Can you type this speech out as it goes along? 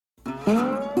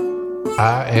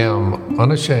I am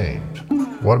unashamed.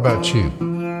 What about you?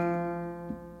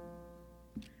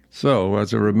 So,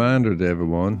 as a reminder to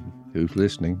everyone who's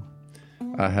listening,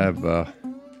 I have a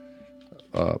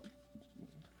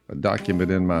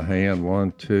document in my hand.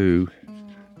 1, 2,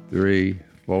 3,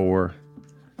 4,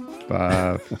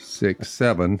 5, 6,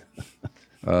 7.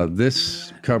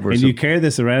 This covers. And you carry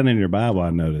this around in your Bible,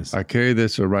 I noticed. I carry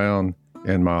this around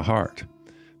in my heart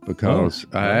because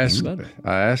I asked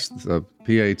the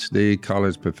PhD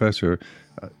college professor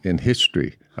in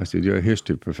history. I said, "You're a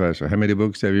history professor. How many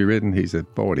books have you written?" He said,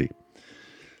 40.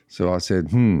 So I said,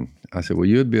 I said, well,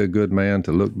 you'd be a good man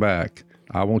to look back.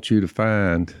 I want you to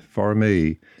find for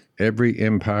me every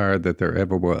empire that there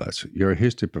ever was. You're a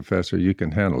history professor. You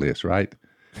can handle this, right?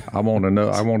 I want to know.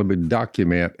 I want to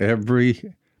document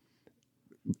every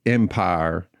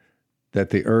empire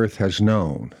that the earth has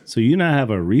known. So you now have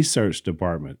a research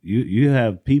department. You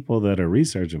have people that are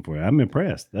researching for you. I'm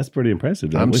impressed. That's pretty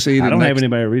impressive. I'm seated. I don't have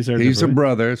anybody researching. He's for a you.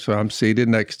 brother, so I'm seated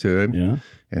next to him. Yeah.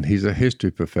 And he's a history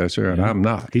professor, and I'm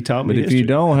not. He taught me. But if you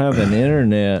don't have an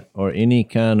internet or any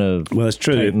kind of it's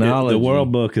true. technology, The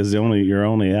World Book is your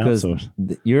only because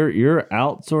outsource. your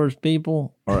outsourced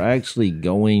people are actually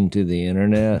going to the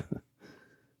internet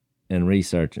and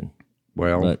researching.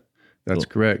 Well, that's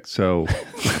correct. So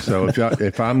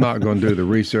if I'm not going to do the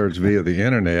research via the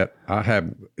internet, I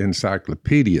have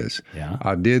encyclopedias. Yeah.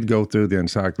 I did go through the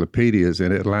encyclopedias,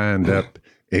 and it lined up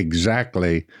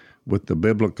exactly with the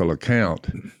biblical account,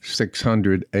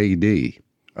 600 A.D.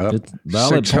 Up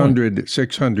 600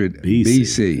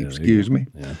 BC. Excuse me.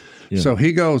 Yeah. Yeah. So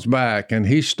he goes back and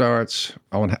he starts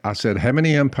on. I said, how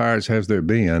many empires has there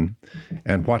been,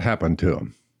 and what happened to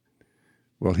them?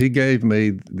 Well, he gave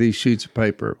me these sheets of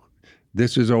paper.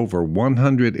 This is over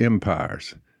 100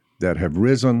 empires that have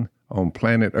risen on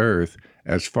planet Earth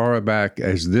as far back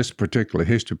as this particular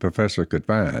history professor could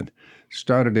find.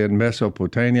 Started in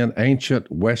Mesopotamia,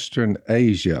 ancient Western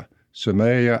Asia,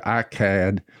 Sumeria,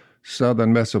 Akkad,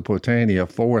 southern Mesopotamia,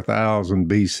 4000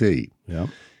 BC. Yeah.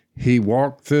 He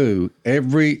walked through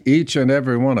each and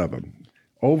every one of them.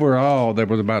 Overall, there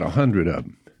was about 100 of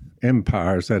them,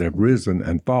 empires that have risen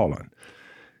and fallen.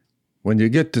 When you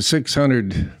get to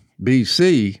 600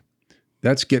 BC,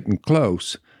 that's getting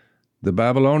close. The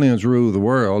Babylonians ruled the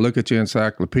world. Look at your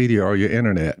encyclopedia or your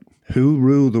internet. Who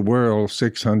ruled the world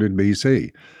 600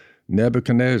 BC?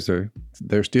 Nebuchadnezzar.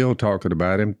 They're still talking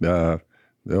about him. The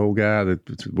old guy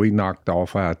that we knocked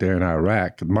off out there in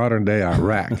Iraq, modern day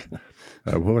Iraq.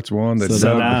 What's one that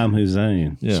Saddam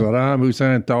Hussein? Yeah. Saddam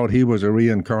Hussein thought he was a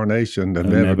reincarnation of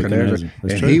Nebuchadnezzar,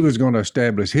 and he was going to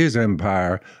establish his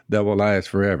empire that will last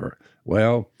forever.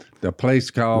 Well, the place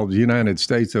called United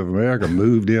States of America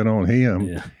moved in on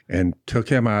him and took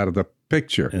him out of the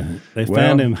picture. Yeah. They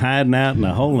found him hiding out in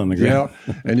a hole in the ground.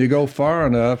 Yeah, and you go far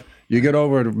enough, you get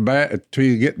over till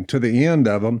you get to the end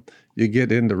of them. You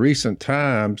get into recent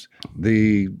times,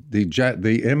 the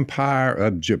Empire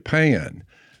of Japan.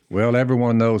 Well,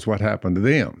 everyone knows what happened to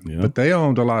them, but they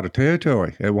owned a lot of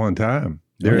territory at one time.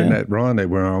 During that run they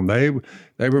were on, they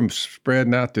were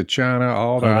spreading out to China,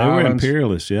 all the islands. They were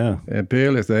imperialists,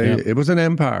 Imperialists. It was an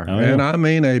empire, and I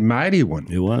mean a mighty one.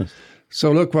 It was.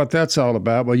 So look what that's all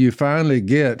about. Well, you finally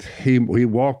get, he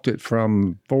walked it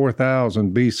from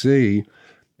 4000 BC.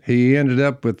 He ended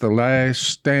up with the last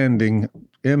standing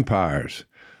empires.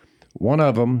 One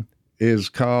of them is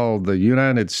called the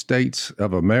United States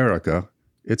of America.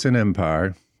 It's an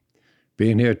empire,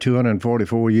 been here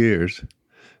 244 years.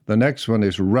 The next one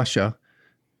is Russia.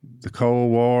 The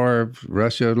Cold War,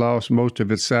 Russia lost most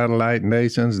of its satellite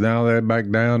nations. Now they're back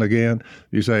down again.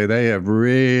 You say they have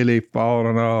really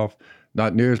fallen off,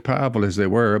 not near as powerful as they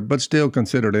were, but still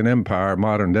considered an empire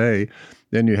modern day.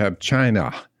 Then you have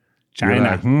China.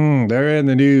 Like, they're in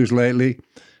the news lately.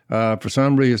 For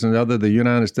some reason or other, the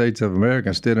United States of America,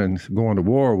 instead of going to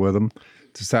war with them,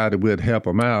 decided we'd help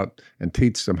them out and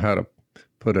teach them how to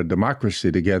put a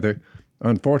democracy together.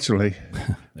 Unfortunately,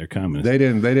 they're communists. They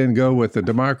didn't go with the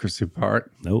democracy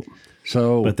part. Nope.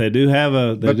 So, but they do have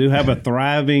a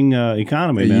thriving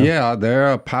economy now. Yeah,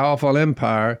 they're a powerful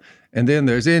empire. And then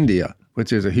there's India,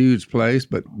 which is a huge place.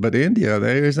 But India,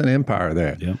 there is an empire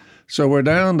there. Yeah. So we're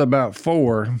down to about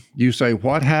 4. You say,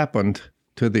 what happened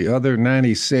to the other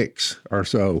 96 or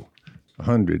so,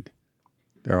 100?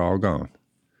 They're all gone.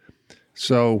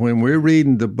 So when we're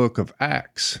reading the book of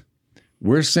Acts,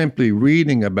 we're simply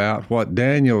reading about what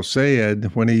Daniel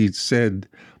said when he said,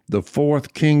 the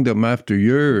fourth kingdom after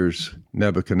yours,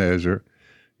 Nebuchadnezzar,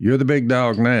 you're the big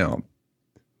dog now.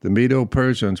 The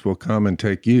Medo-Persians will come and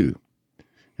take you.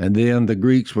 And then the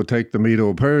Greeks will take the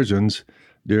Medo-Persians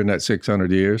during that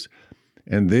 600 years.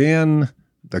 And then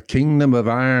the kingdom of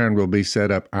iron will be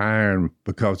set up, iron,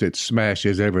 because it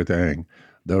smashes everything.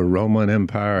 The Roman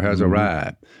Empire has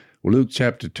arrived. Luke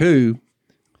chapter 2,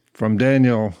 from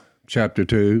Daniel chapter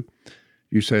 2,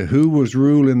 you say, who was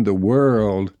ruling the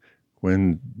world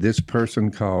when this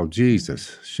person called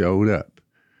Jesus showed up?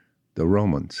 The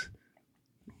Romans.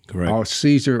 Correct.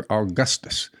 Caesar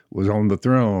Augustus was on the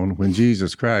throne when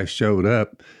Jesus Christ showed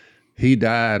up. He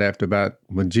died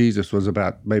when Jesus was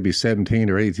about maybe 17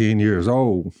 or 18 years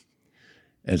old.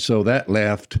 And so that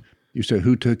left, you say,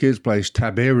 who took his place?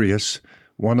 Tiberius,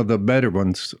 one of the better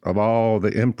ones of all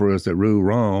the emperors that ruled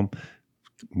Rome,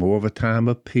 more of a time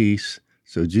of peace.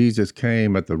 So Jesus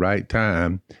came at the right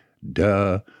time.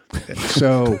 Duh.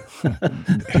 So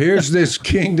here's this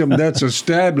kingdom that's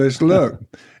established. Look,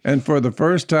 and for the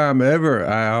first time ever,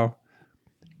 Al,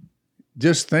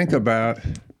 just think about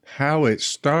how it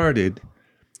started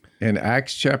in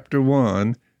Acts chapter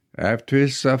 1. After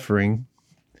his suffering,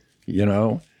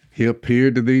 he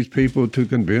appeared to these people to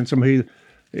convince them.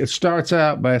 It starts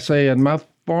out by saying, my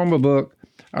former book,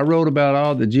 I wrote about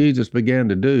all that Jesus began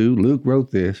to do. Luke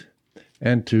wrote this,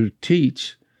 and to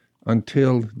teach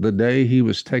until the day he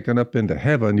was taken up into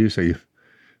heaven. You say,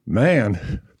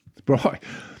 man, boy,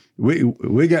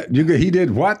 he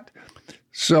did what?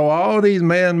 So all these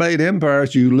man-made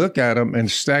empires, you look at them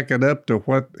and stack it up to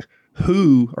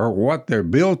who or what they're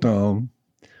built on.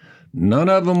 None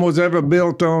of them was ever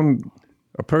built on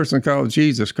a person called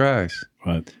Jesus Christ.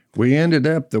 Right. We ended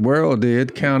up, the world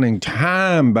did, counting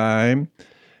time by him.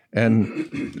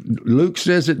 And Luke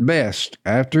says it best.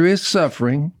 After his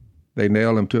suffering, they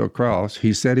nailed him to a cross.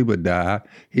 He said he would die.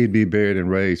 He'd be buried and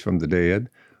raised from the dead.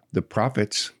 The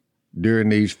prophets, during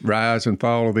these rise and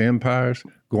fall of the empires,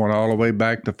 going all the way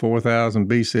back to 4000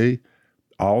 BC,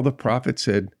 all the prophets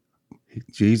said,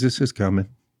 Jesus is coming.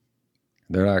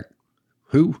 They're like,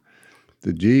 who?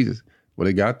 The Jesus. Well,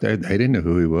 they got there. They didn't know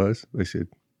who he was. They said,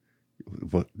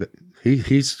 well,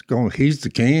 he's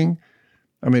the king.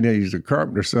 I mean, he's a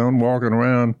carpenter's son walking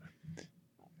around,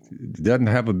 doesn't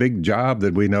have a big job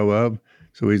that we know of.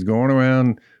 So he's going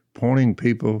around pointing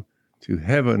people to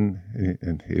heaven,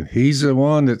 and he's the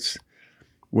one that's,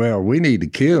 well, we need to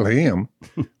kill him.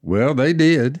 Well, they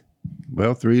did.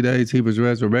 Well, 3 days he was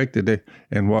resurrected.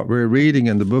 And what we're reading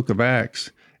in the book of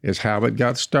Acts is how it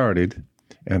got started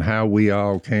and how we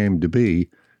all came to be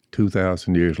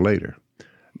 2,000 years later.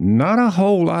 Not a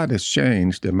whole lot has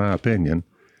changed, in my opinion,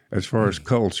 as far as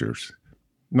cultures.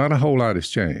 Not a whole lot has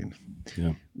changed.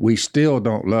 Yeah. We still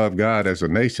don't love God as a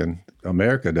nation.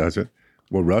 America doesn't.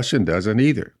 Well, Russia doesn't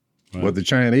either. Right. Well, the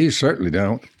Chinese certainly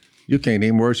don't. You can't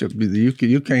even worship.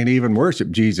 You can't even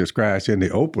worship Jesus Christ in the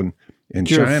open in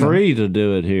China. You're free to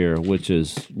do it here, which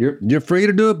is you're free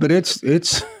to do it, but it's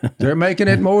they're making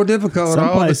it more difficult Some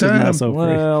all the places time. not so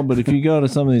free. well, but if you go to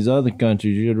some of these other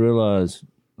countries, you'd realize,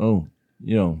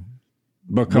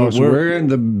 Because we're in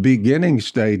the beginning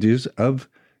stages of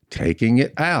taking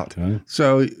it out. Okay.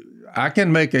 So I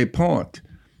can make a point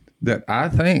that I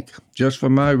think, just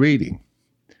from my reading,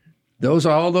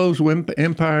 all those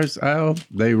empires, Al,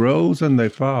 they rose and they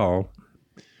fall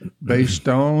based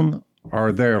on,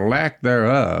 or their lack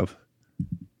thereof,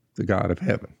 the God of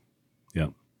heaven.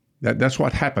 Yep. That's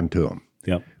what happened to them.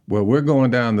 Yep. Well, we're going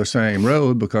down the same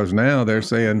road because now they're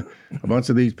saying a bunch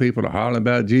of these people are hollering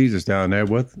about Jesus down there.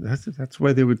 Well, that's the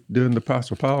way they were doing the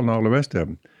Apostle Paul and all the rest of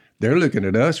them. They're looking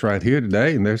at us right here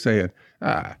today and they're saying,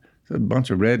 a bunch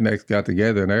of rednecks got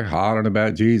together and they're hollering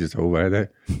about Jesus over there.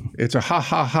 It's a ha,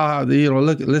 ha, ha.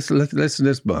 Listen to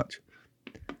this bunch.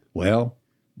 Well,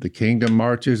 the kingdom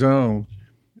marches on,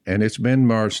 and it's been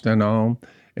marched on.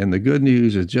 And the good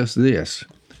news is just this.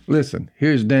 Listen,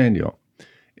 here's Daniel.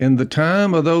 In the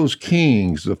time of those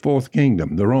kings, the fourth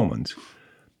kingdom, the Romans,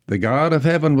 the God of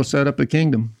heaven will set up a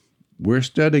kingdom. We're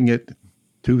studying it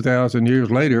 2,000 years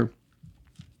later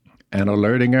and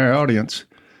alerting our audience.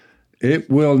 It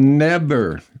will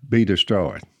never be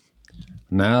destroyed.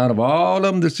 Now, out of all of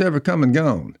them that's ever come and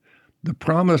gone, the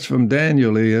promise from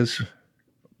Daniel is,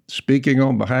 speaking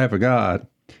on behalf of God,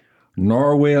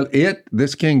 nor will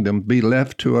this kingdom, be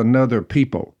left to another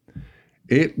people.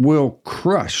 It will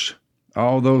crush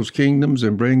all those kingdoms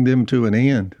and bring them to an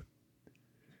end.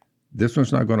 This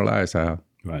one's not going to last, Hal.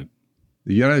 Right.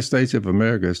 The United States of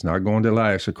America is not going to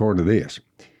last according to this.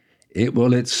 It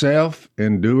will itself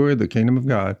endure the kingdom of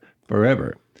God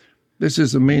forever. This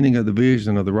is the meaning of the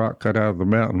vision of the rock cut out of the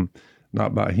mountain,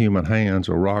 not by human hands,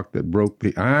 a rock that broke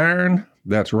the iron,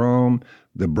 that's Rome,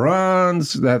 the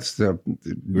bronze, that's the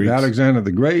Alexander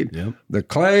the Great, Yep. the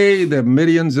clay, the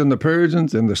Medians and the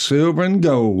Persians, and the silver and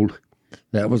gold,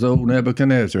 that was old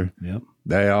Nebuchadnezzar. Yep.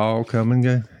 They all come and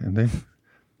go, and they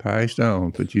passed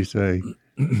on. But you say,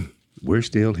 we're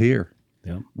still here.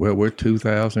 Yep. Well, we're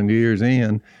 2,000 years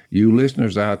in. You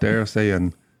listeners out there are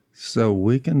saying, so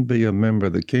we can be a member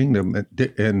of the kingdom.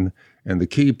 And the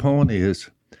key point is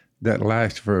that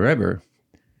lasts forever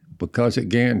because it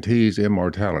guarantees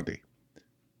immortality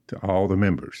to all the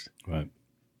members. Right.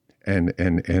 And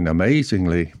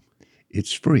amazingly,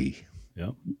 it's free.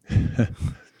 Yep.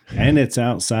 And it's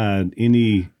outside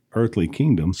any earthly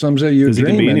kingdom. Some say you're 'Cause it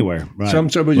dreaming. can be anywhere. Right. Some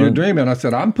say you're dreaming. I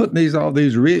said, I'm putting all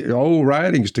these old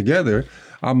writings together.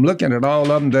 I'm looking at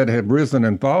all of them that have risen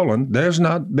and fallen. There's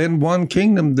not been one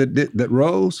kingdom that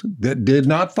rose that did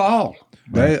not fall.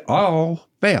 Right. They all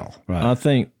fell. Right. I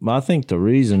think the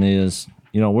reason is,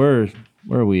 where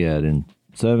are we at in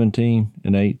 17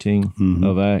 and 18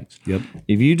 of Acts? Yep.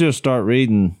 If you just start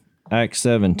reading Acts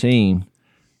 17,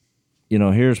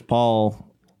 here's Paul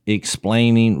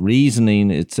explaining, reasoning.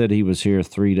 It said he was here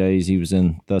 3 days. He was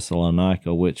in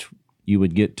Thessalonica, which you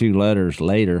would get 2 letters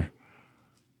later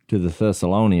to the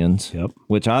Thessalonians, Yep.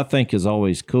 which I think is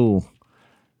always cool.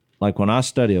 Like when I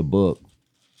study a book,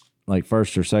 like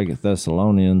 1st or 2nd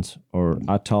Thessalonians, or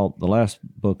I taught, the last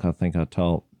book I think I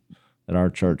taught at our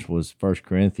church was 1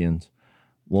 Corinthians.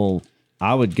 Well,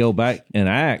 I would go back in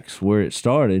Acts where it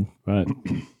started, Right.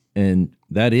 and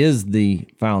that is the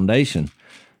foundation.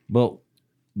 But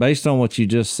based on what you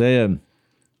just said,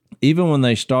 even when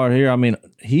they start here,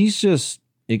 he's just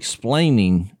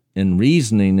explaining and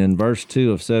reasoning in verse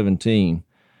 2 of 17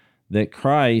 that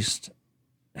Christ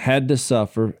had to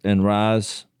suffer and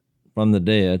rise from the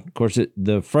dead. Of course,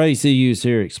 the phrase he used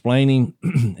here, explaining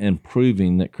and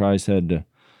proving that Christ had to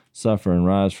suffer and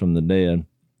rise from the dead,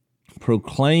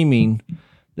 proclaiming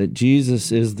that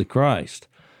Jesus is the Christ.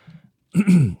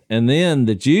 And then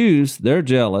the Jews, they're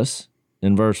jealous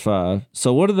in verse 5.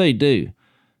 So what do?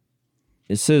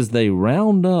 It says they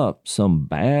round up some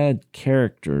bad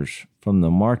characters from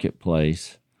the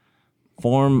marketplace,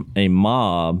 form a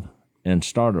mob, and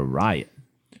start a riot.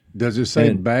 Does it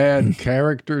say bad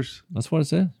characters? That's what it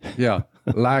says. Yeah.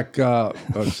 Like,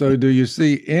 so do you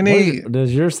see any?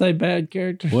 Does yours say bad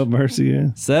characters? What verse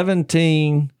again?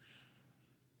 17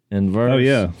 and verse Oh,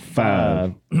 yeah.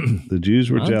 5. The Jews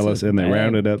were Mine jealous says and they bad.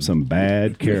 rounded up some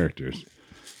bad characters.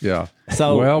 Yeah.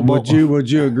 So, well, would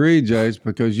you agree, Jase?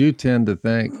 Because you tend to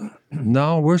think,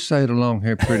 no, we're sailing along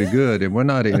here pretty good, and we're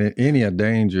not in any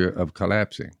danger of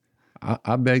collapsing.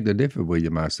 I beg to differ with you,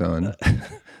 my son.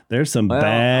 There's some Well, I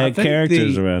bad think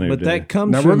characters around here. But dude. that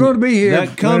comes Now, from, we're going to be here That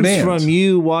when comes it ends. from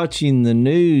you watching the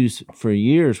news for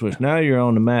years, which now you're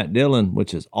on to Matt Dillon,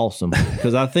 which is awesome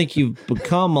because I think you've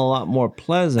become a lot more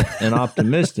pleasant and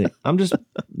optimistic.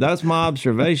 That's my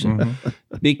observation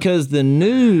because the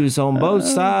news on both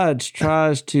sides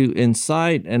tries to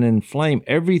incite and inflame.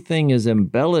 Everything is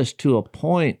embellished to a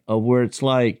point of where it's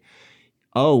like,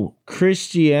 oh,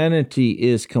 Christianity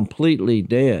is completely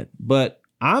dead. But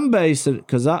I'm based it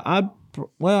because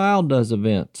Al does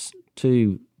events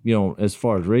too, as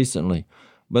far as recently.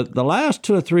 But the last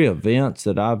 2 or 3 events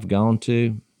that I've gone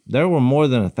to, there were more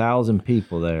than 1,000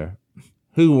 people there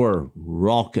who were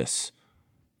raucous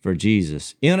for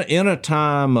Jesus in a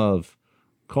time of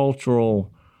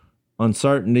cultural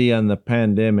uncertainty and the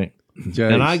pandemic.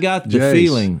 Jase, And I got the Jase,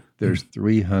 feeling there's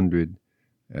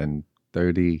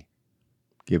 330,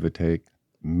 give or take,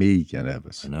 million of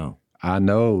us. I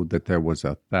know that there was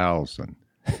 1,000.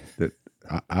 That's and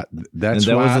there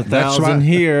why, was 1,000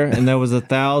 here, and there was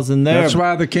 1,000 there. That's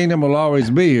why the kingdom will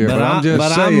always be here. But I'm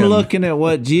just saying. I'm looking at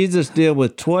what Jesus did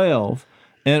with 12.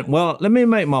 And well, let me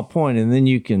make my point, and then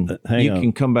you can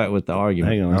come back with the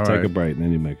argument. Hang on, let's All take right. a break, and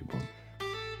then you make a point.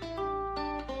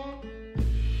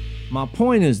 My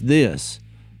point is this.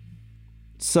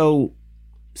 So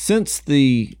since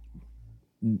the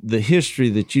history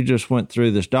that you just went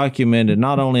through that's documented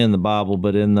not only in the Bible,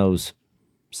 but in those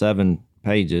 7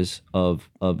 pages of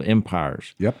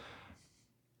empires. Yep.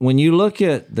 When you look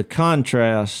at the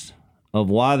contrast of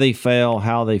why they fell,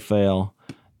 how they fell,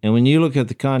 and when you look at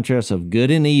the contrast of good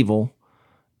and evil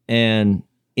and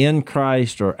in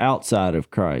Christ or outside of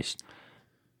Christ,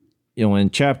 in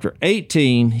chapter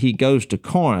 18, he goes to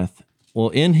Corinth. Well,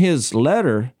 in his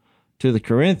letter to the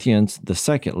Corinthians, the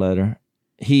second letter,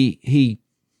 he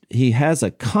has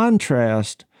a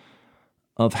contrast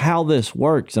of how this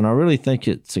works, and I really think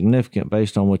it's significant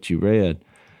based on what you read.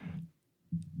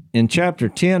 In chapter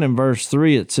 10 and verse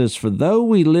 3, it says, "For though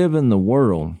we live in the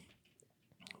world,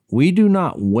 we do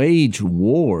not wage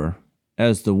war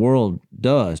as the world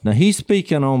does." Now, he's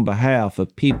speaking on behalf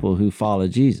of people who follow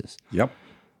Jesus. Yep.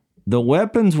 The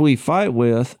weapons we fight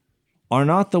with are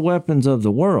not the weapons of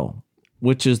the world,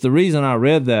 which is the reason I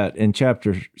read that in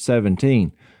chapter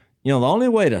 17. The only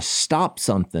way to stop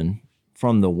something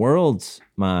from the world's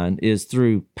mind is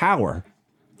through power,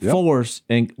 force,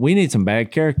 and we need some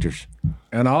bad characters.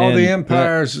 And all the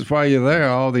empires, while you're there,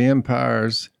 all the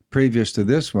empires previous to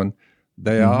this one,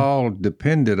 they all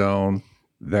depended on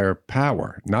their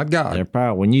power, not God. Their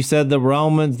power. When you said the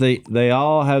Romans, they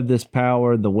all have this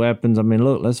power, the weapons. I mean,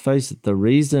 look, let's face it, the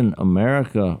reason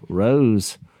America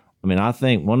rose, I mean, I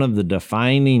think one of the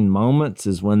defining moments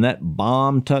is when that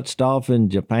bomb touched off in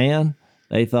Japan.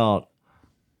 They thought,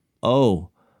 oh,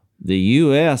 the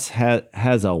U.S.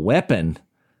 has a weapon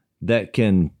that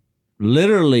can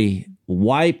literally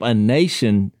wipe a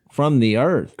nation from the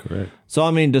earth. Correct. So,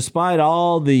 I mean, despite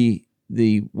all the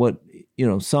what,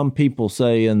 some people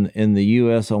say in the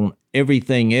U.S. on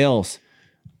everything else,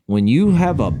 when you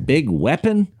have a big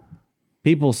weapon,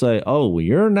 people say, oh, well,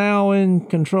 you're now in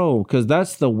control because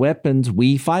that's the weapons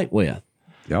we fight with.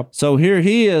 Yep. So here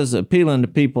he is appealing to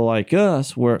people like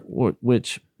us,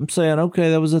 which I'm saying, okay,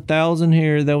 there was 1,000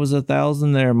 here, there was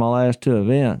 1,000 there in my last two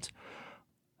events.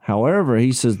 However,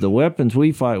 he says the weapons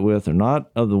we fight with are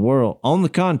not of the world. On the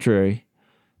contrary,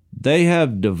 they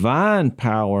have divine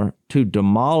power to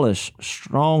demolish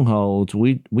strongholds.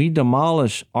 We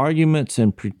demolish arguments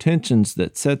and pretensions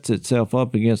that sets itself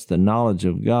up against the knowledge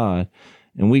of God,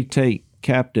 and we take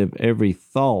captive every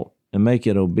thought and make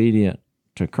it obedient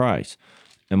to Christ.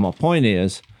 And my point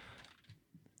is,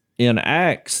 in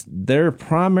Acts, their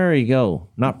the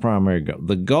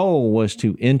goal was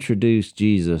to introduce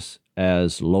Jesus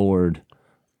as Lord.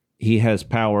 He has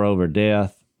power over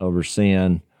death, over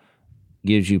sin,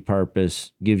 gives you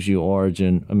purpose, gives you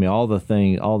origin. I mean, all the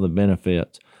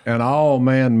benefits. And all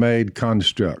man-made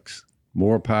constructs,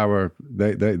 more power.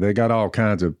 They got all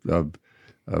kinds of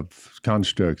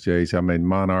constructs, Jase. I mean,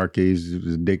 monarchies,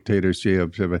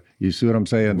 dictatorships. You see what I'm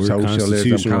saying? We're Socialism,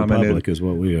 constitutional communism. republic is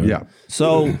what we are. Yeah.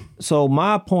 So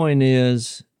my point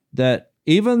is that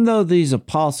even though these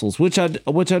apostles, which I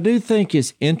do think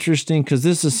is interesting, because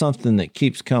this is something that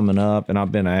keeps coming up, and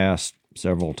I've been asked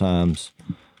several times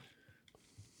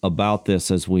about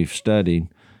this as we've studied.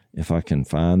 If I can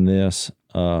find this,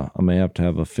 I may have to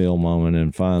have a Phil moment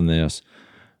and find this.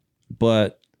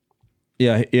 But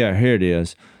yeah, here it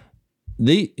is.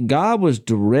 God was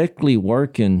directly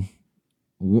working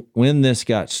when this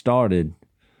got started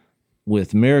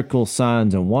with miracles,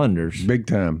 signs, and wonders. Big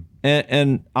time.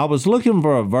 And I was looking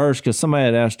for a verse because somebody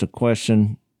had asked a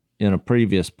question in a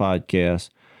previous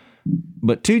podcast.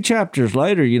 But 2 chapters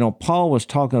later, Paul was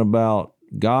talking about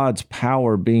God's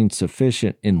power being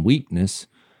sufficient in weakness,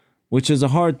 which is a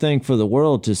hard thing for the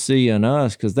world to see in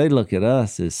us because they look at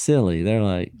us as silly. They're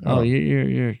like, "Oh,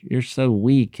 you're so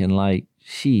weak and like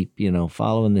sheep,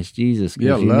 following this Jesus."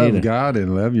 Yeah, love God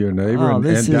and love your neighbor, and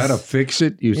that'll fix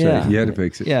it. You say, yeah, to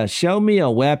fix it. Yeah, show me a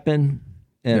weapon,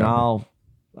 and I'll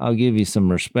give you some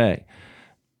respect.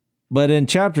 But in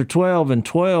chapter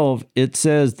 12, it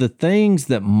says the things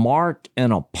that marked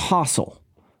an apostle.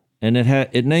 And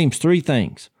it names 3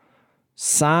 things: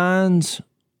 signs,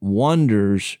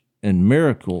 wonders, and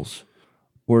miracles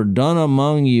were done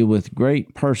among you with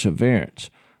great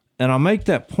perseverance. And I make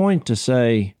that point to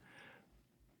say,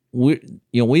 we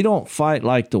don't fight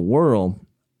like the world,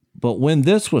 but when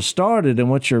this was started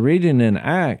and what you're reading in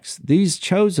Acts, these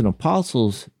chosen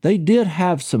apostles, they did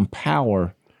have some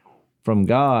power from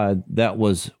God that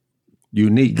was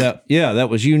unique. That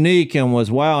was unique and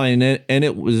was wowing it. And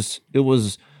it was.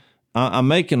 I'm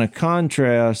making a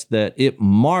contrast that it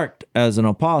marked as an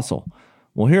apostle.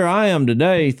 Well, here I am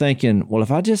today thinking, well,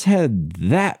 if I just had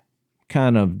that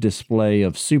kind of display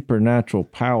of supernatural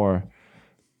power,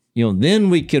 then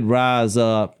we could rise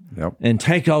up and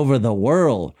take over the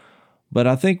world. But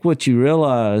I think what you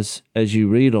realize as you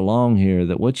read along here,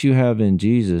 that what you have in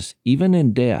Jesus, even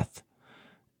in death,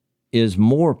 is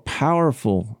more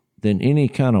powerful than any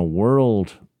kind of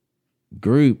world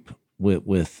group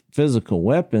with physical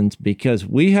weapons, because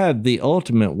we have the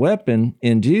ultimate weapon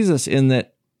in Jesus in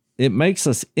that it makes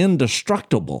us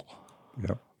indestructible.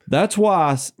 Yep. That's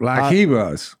why he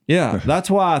was. Yeah, that's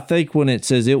why I think when it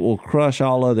says it will crush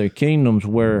all other kingdoms,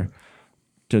 where,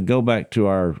 to go back to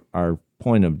our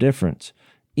point of difference,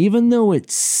 even though it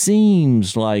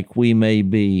seems like we may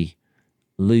be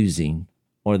losing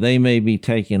or they may be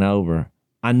taking over,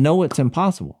 I know it's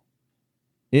impossible.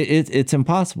 It's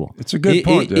impossible. It's a good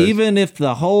point. Even if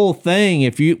the whole thing,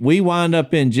 we wind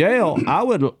up in jail, I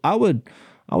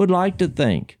would like to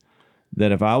think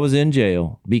that if I was in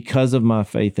jail because of my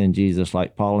faith in Jesus,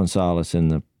 like Paul and Silas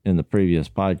in the previous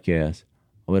podcast,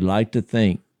 I would like to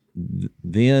think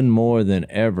then more than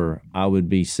ever I would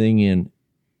be singing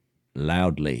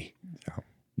loudly. Yeah.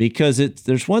 Because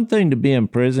there's one thing to be in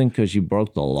prison because you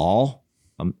broke the law.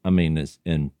 I mean,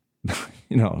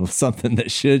 something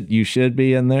that you should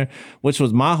be in there, which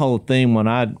was my whole theme when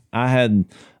I had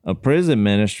a prison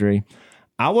ministry.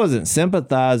 I wasn't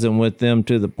sympathizing with them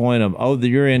to the point of, oh,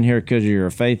 you're in here because of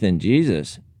your faith in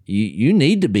Jesus. You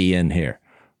need to be in here.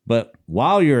 But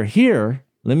while you're here,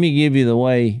 let me give you the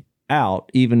way out,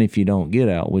 even if you don't get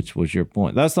out, which was your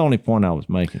point. That's the only point I was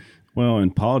making. Well,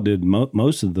 and Paul did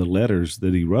most of the letters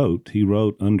that he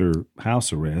wrote under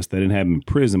house arrest. They didn't have him in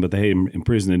prison, but they had him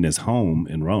imprisoned in his home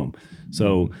in Rome.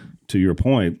 So to your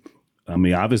point, I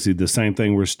mean, obviously the same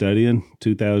thing we're studying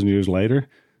 2,000 years later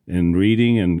and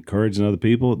reading and encouraging other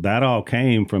people, that all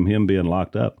came from him being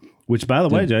locked up, which, by the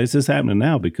way, Jase, this is happening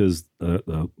now because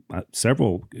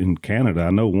several in Canada,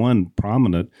 I know one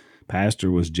prominent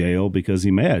pastor was jailed because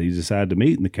he decided to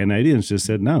meet, and the Canadians just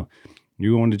said, no,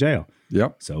 you're going to jail.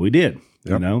 Yep. So he did,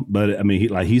 but I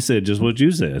mean, he said just what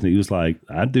you said. He was like,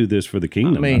 I do this for the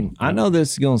kingdom. I mean, I know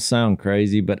this is going to sound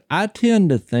crazy, but I tend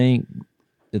to think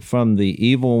that from the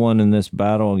evil one in this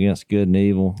battle against good and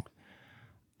evil,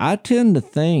 I tend to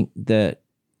think that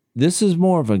this is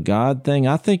more of a God thing.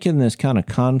 I think in this kind of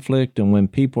conflict and when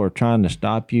people are trying to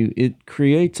stop you, it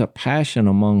creates a passion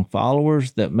among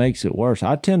followers that makes it worse.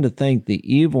 I tend to think the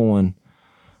evil one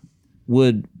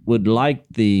would like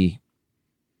the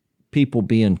people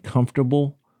being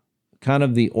comfortable, kind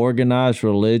of the organized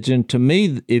religion. To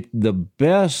me, if the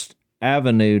best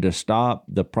avenue to stop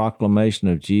the proclamation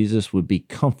of Jesus would be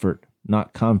comfort,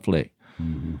 not conflict.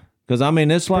 Because, I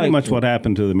mean, it's pretty like... much what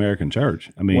happened to the American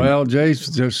church. I mean... Well, Jase,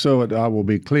 just so I will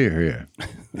be clear here,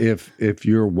 if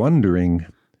you're wondering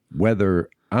whether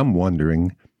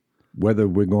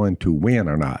we're going to win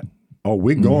or not,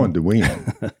 we're going to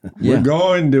win. We're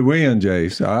going to win,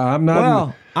 Jase. I'm not...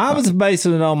 Well, I was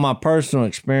basing it on my personal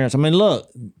experience. I mean, look,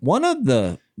 one of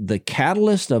the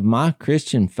catalyst of my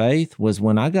Christian faith was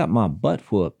when I got my butt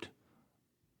whooped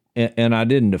and I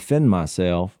didn't defend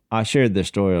myself. I shared this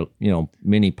story,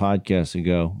 many podcasts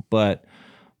ago, but,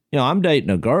 I'm dating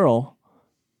a girl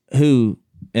and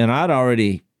I'd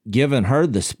already given her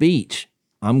the speech.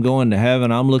 I'm going to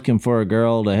heaven. I'm looking for a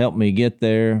girl to help me get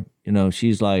there.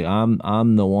 She's like,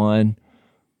 I'm the one.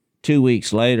 2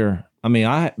 weeks later, I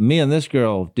mean, me and this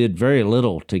girl did very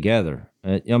little together.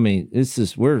 I mean,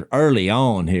 we're early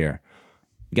on here.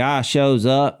 Guy shows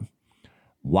up,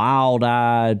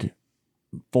 wild-eyed,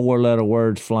 4-letter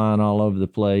words flying all over the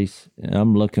place. And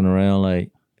I'm looking around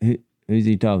like, who's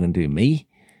he talking to? Me?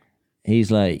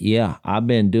 He's like, yeah, I've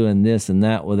been doing this and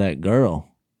that with that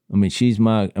girl. I mean,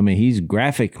 he's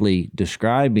graphically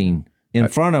describing in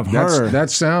front of her. That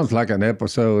sounds like an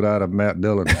episode out of Matt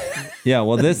Dillon. Yeah,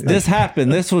 well, this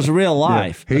happened. This was real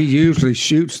life. Yeah, he usually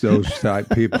shoots those type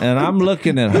people. And I'm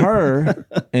looking at her,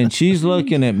 and she's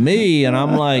looking at me, and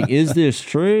I'm like, is this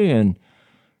true? And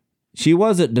she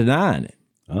wasn't denying it.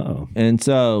 Uh-oh. And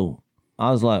so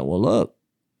I was like, well, look,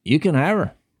 you can have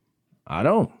her. I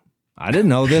didn't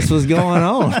know this was going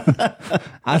on.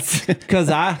 Because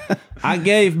I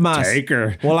gave my... Take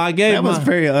her. Well, I gave that was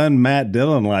very un-Matt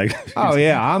Dillon-like. Oh,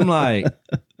 yeah. I'm like...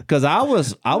 Because I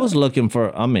was looking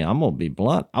for... I mean, I'm going to be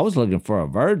blunt. I was looking for a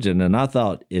virgin, and I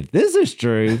thought, if this is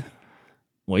true,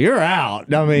 well, you're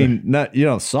out. I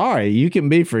mean, sorry, you can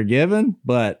be forgiven,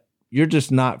 but you're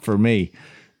just not for me.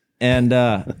 And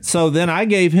so then I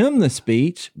gave him the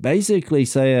speech basically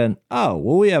saying, oh,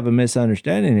 well, we have a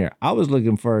misunderstanding here. I was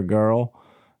looking for a girl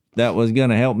that was going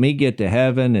to help me get to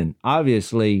heaven. And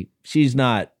obviously she's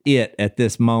not it at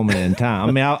this moment in time.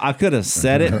 I mean, I could have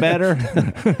said it better,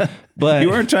 but you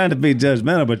weren't trying to be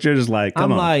judgmental, but you're just like,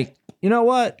 come on. I'm like, you know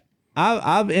what?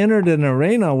 I've entered an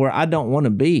arena where I don't want to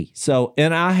be. So,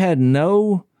 and I had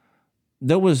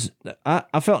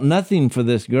I felt nothing for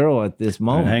this girl at this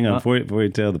moment. Hang on, before you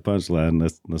tell the punchline,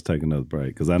 let's take another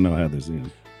break because I know how this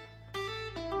ends.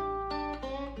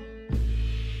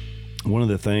 One of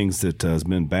the things that has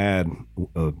been bad,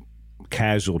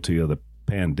 casualty of the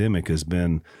pandemic has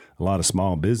been a lot of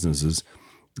small businesses.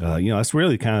 That's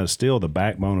really kind of still the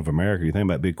backbone of America. You think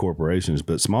about big corporations,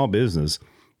 but small business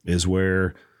is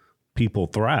where people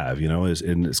thrive,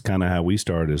 and it's kind of how we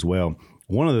started as well.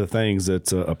 One of the things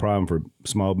that's a problem for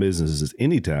small businesses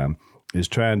anytime is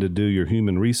trying to do your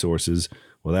human resources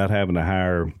without having to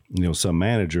hire, some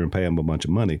manager and pay them a bunch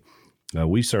of money.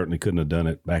 We certainly couldn't have done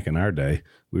it back in our day.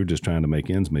 We were just trying to make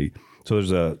ends meet. So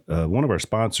there's one of our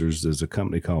sponsors is a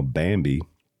company called Bambee,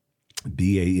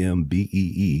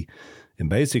 Bambee, and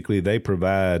basically they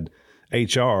provide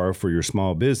HR for your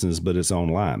small business, but it's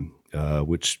online,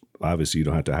 which obviously you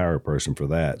don't have to hire a person for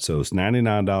that. So it's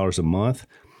 $99 a month.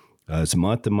 It's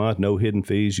month to month, no hidden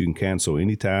fees. You can cancel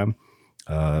anytime,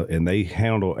 and they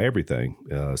handle everything.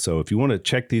 So if you want to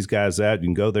check these guys out, you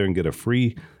can go there and get a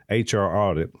free HR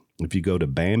audit If you go to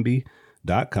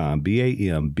Bambee.com,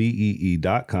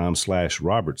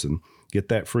 BAMBEE.com/Robertson, get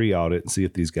that free audit and see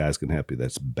if these guys can help you.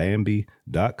 That's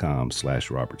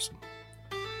Bambee.com/Robertson.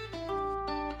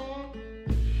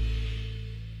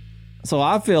 So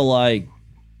I feel like,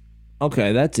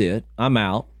 okay, that's it. I'm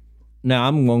out. Now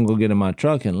I'm going to go get in my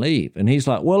truck and leave. And he's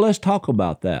like, well, let's talk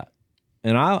about that.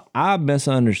 And I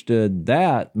misunderstood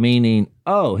that, meaning,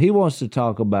 oh, he wants to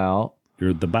talk about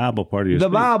The Bible part of your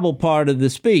speech. Bible part of the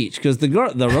speech, because the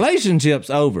relationship's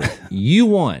over. You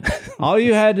won. All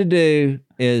you had to do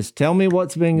is tell me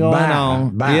what's been going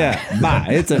on. Bye. Yeah,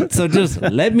 bye. So just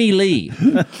let me leave.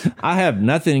 I have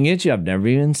nothing against you. I've never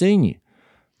even seen you.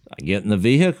 I get in the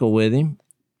vehicle with him,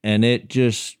 and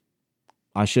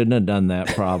I shouldn't have done that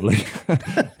probably,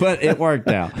 but it worked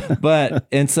out.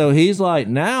 And so he's like,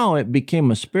 now it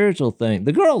became a spiritual thing.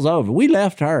 The girl's over. We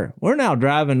left her. We're now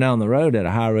driving down the road at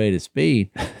a high rate of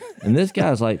speed. And this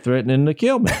guy's like threatening to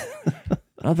kill me.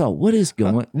 I thought, what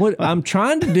I'm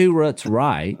trying to do what's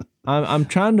right. I'm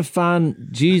trying to find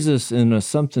Jesus in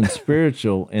something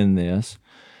spiritual in this.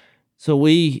 So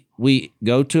we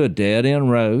go to a dead end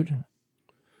road.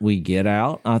 We get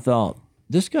out. I thought,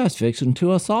 this guy's fixing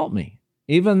to assault me.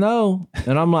 Even though,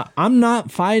 and I'm like, I'm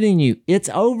not fighting you. It's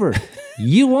over.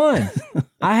 You won.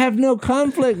 I have no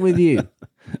conflict with you.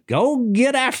 Go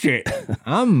get after it.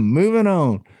 I'm moving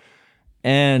on.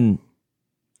 And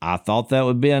I thought that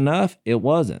would be enough. It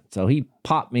wasn't. So he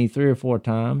popped me 3 or 4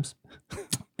 times.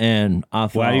 And I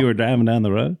thought. While you were driving down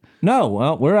the road? No,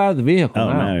 well, we're out of the vehicle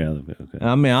now. Now you're out of the vehicle. Okay.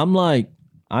 I mean, I'm like,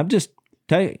 I did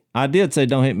say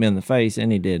don't hit me in the face,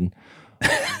 and he didn't.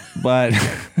 But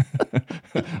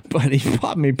he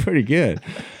popped me pretty good.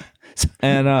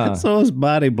 And so his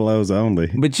body blows only.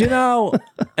 But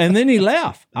and then he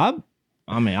left. I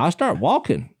start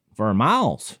walking for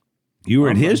miles. You were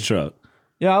in his truck.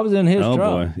 Yeah, I was in his truck.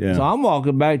 Boy, yeah. So I'm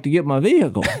walking back to get my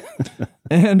vehicle.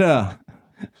 And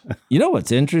you know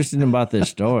what's interesting about this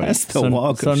story? That's the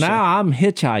walk of So shame. now I'm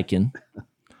hitchhiking,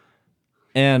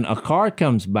 and a car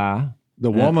comes by. The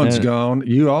woman's gone.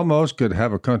 You almost could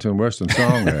have a country and western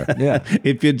song there. Yeah.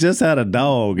 If you just had a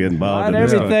dog involved in Got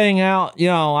this. everything out.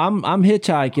 I'm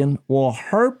hitchhiking. Well,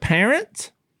 her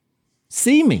parents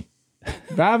see me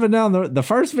driving down the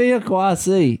first vehicle I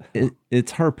see.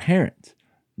 It's her parents.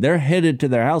 They're headed to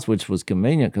their house, which was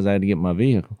convenient because I had to get my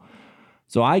vehicle.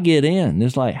 So I get in.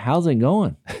 It's like, how's it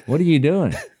going? What are you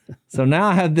doing? So now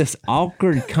I have this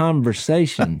awkward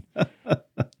conversation.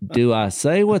 Do I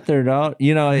say what they're not?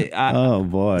 Oh,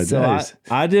 boy. So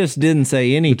I just didn't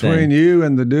say anything. Between you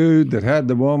and the dude that had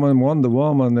the woman, and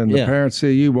the Yeah. parents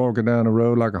see you walking down the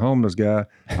road like a homeless guy,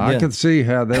 I could see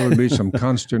how there would be some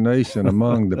consternation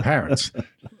among the parents.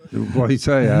 What do you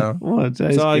say, Al? Well,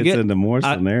 Jase gets into more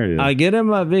scenarios. I get in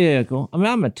my vehicle. I mean,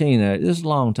 I'm a teenager. This is a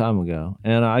long time ago.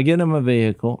 And I get in my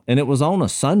vehicle, and it was on a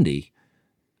Sunday.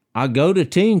 I go to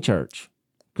teen church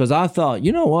because I thought,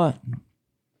 you know what?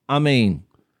 I mean,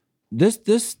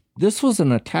 this was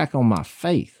an attack on my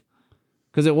faith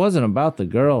because it wasn't about the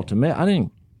girl to me.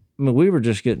 We were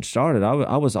just getting started.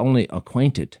 I was only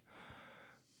acquainted.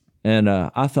 And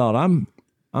I thought I'm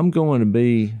going to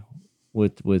be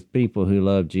with people who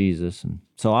love Jesus. And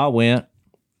so I went,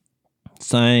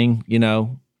 sang,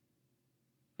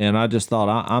 and I just thought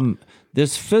I'm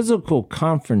this physical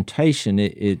confrontation.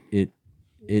 It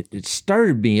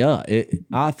stirred me up.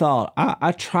 I thought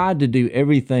I tried to do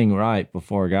everything right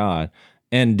before God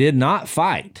and did not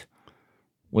fight,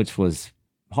 which was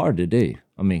hard to do.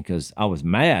 I mean, because I was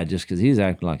mad just because he's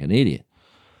acting like an idiot.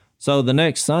 So the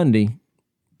next Sunday,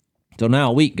 so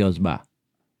now a week goes by.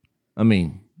 I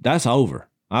mean, that's over.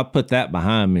 I put that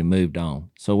behind me, moved on.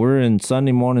 So we're in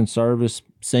Sunday morning service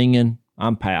singing.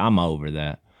 I'm over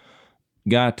that.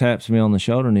 Guy taps me on the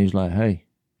shoulder and he's like, hey,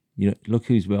 look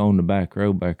who's on the back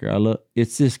row back there. I look,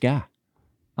 it's this guy.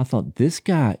 I thought, this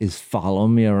guy is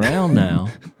following me around now.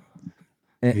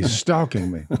 He's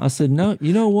stalking me. I said, no,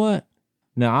 you know what?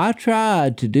 Now, I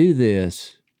tried to do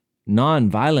this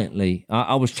non-violently.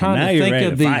 I was trying to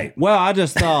think of the fight. Well, I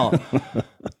just thought,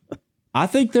 I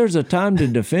think there's a time to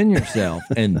defend yourself,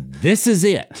 and this is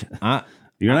it.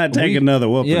 You're not taking another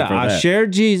whooping for that. I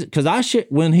shared Jesus because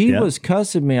when he was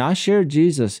cussing me, I shared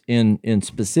Jesus in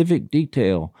specific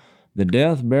detail, the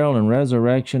death, burial, and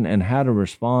resurrection, and how to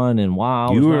respond and why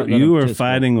I was not gonna you were participate.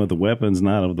 fighting with the weapons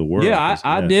not of the world. Yeah,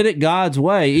 I did it God's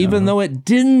way, even though it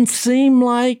didn't seem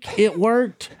like it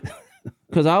worked,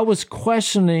 because I was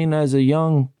questioning as a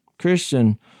young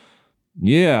Christian.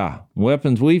 Yeah,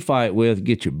 weapons we fight with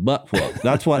get your butt whooped.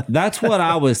 That's what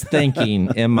I was thinking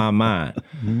in my mind.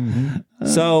 Mm-hmm.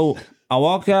 So I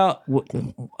walk out.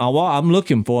 I'm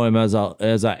looking for him as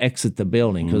I exit the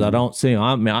building because I don't see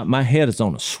him. My head is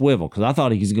on a swivel because I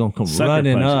thought he's going to come Sucker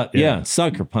running punch up. it, yeah. Yeah,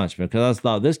 sucker punch me because I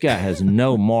thought this guy has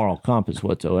no moral compass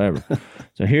whatsoever.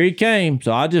 So here he came.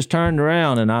 So I just turned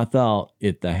around and I thought,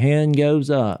 if the hand goes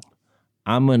up,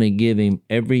 I'm going to give him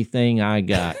everything I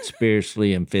got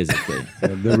spiritually and physically.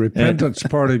 The repentance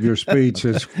part of your speech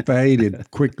has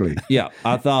faded quickly. Yeah,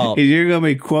 I thought. You're going to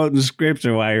be quoting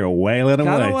scripture while you're wailing away.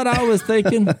 Kind of what I was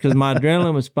thinking because my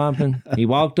adrenaline was pumping. He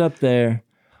walked up there,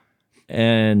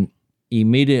 and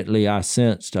immediately I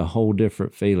sensed a whole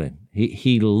different feeling.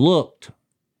 He looked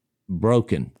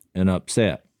broken and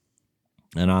upset,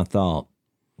 and I thought,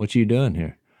 "What you doing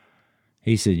here?"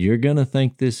 He said, "You're going to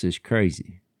think this is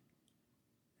crazy."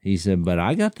 He said, but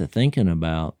I got to thinking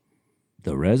about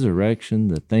the resurrection,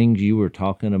 the things you were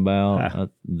talking about,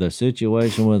 the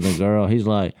situation with the girl. He's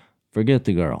like, forget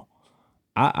the girl.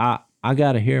 I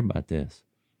got to hear about this.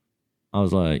 I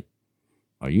was like,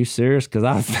 are you serious? Because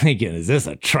I was thinking, is this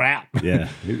a trap? Yeah,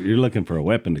 you're looking for a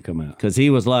weapon to come out. Because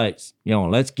he was like,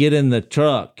 let's get in the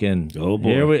truck. And oh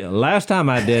boy, last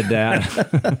time I did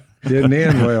that. Didn't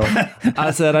end well. I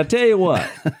said, I tell you what.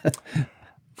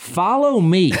 Follow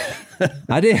me.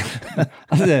 I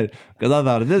said, because I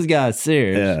thought, if this guy's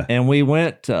serious. Yeah. And we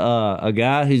went to a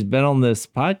guy who's been on this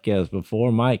podcast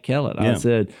before, Mike Kellett. I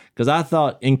said, because I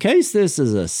thought, in case this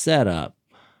is a setup,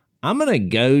 I'm going to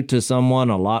go to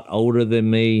someone a lot older than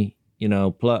me, who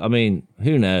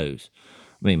knows?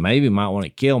 Maybe he might want to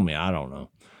kill me. I don't know.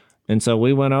 And so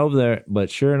we went over there,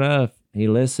 but sure enough, he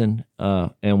listened,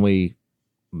 and we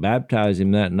baptized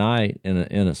him that night in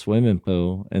a swimming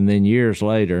pool. And then years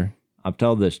later, I've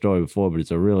told this story before, but it's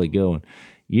a really good one.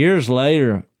 Years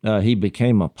later, he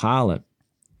became a pilot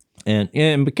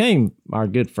and became our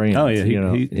good friend. Oh yeah,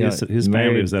 his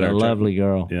family was at our lovely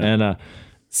girl. Yeah.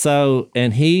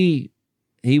 And he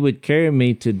would carry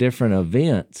me to different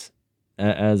events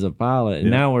as a pilot. And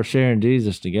now we're sharing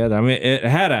Jesus together. It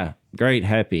had a great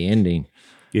happy ending.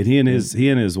 Yeah, he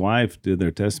and his wife did their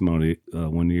testimony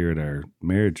one year at our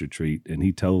marriage retreat, and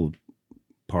he told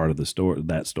part of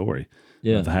that story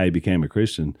of how he became a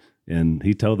Christian, and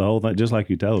he told the whole thing just like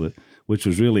you told it, which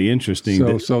was really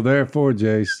interesting. So therefore,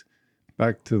 Jase,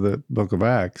 back to the Book of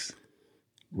Acts,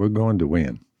 we're going to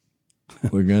win.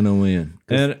 We're going to win.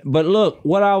 But look,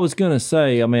 what I was going to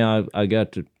say, I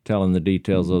got to telling the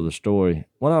details of the story.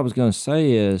 What I was going to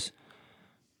say is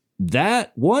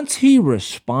that once he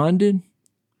responded.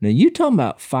 Now, you talking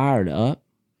about fired up.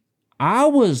 I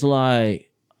was like,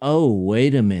 oh,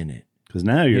 wait a minute. Because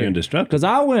now you're indestructible. Because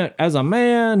I went, as a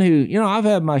man who, I've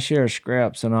had my share of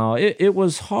scraps and all, it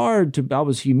was hard I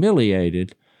was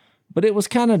humiliated, but it was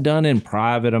kind of done in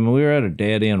private. We were at a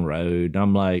dead-end road.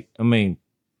 I'm like,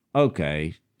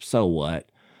 okay, so what?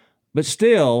 But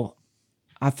still,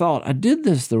 I thought, I did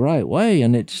this the right way,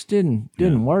 and it just didn't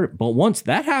work. But once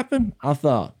that happened, I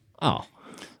thought, oh.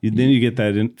 Then you get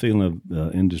that feeling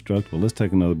of indestructible. Let's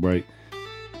take another break.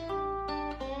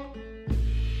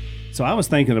 So I was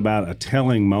thinking about a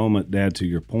telling moment, Dad, to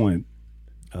your point,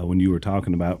 when you were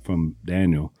talking about from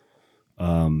Daniel,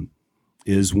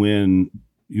 is when,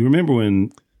 you remember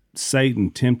when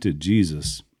Satan tempted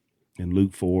Jesus in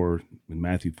Luke 4 and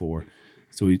Matthew 4.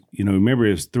 So, remember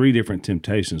it was 3 different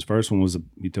temptations. First one was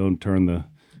he told him to turn the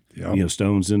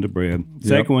stones into bread.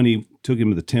 Second one, he took him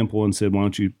to the temple and said, why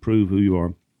don't you prove who you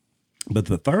are? But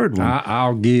the third one,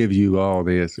 I'll give you all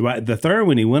this. Right. The third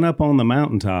one, he went up on the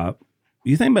mountaintop.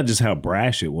 You think about just how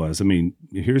brash it was.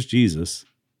 Here's Jesus,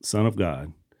 Son of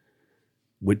God,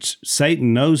 which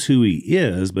Satan knows who he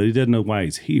is, but he doesn't know why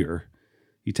he's here.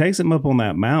 He takes him up on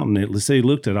that mountain. Let's say he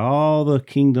looked at all the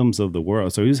kingdoms of the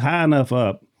world. So he was high enough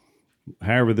up,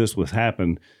 however this was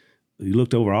happened. He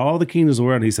looked over all the kingdoms of the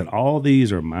world, and he said, all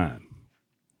these are mine.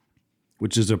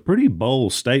 Which is a pretty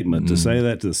bold statement to say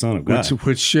that to the Son of God.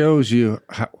 Which shows you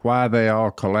why they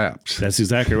all collapse. That's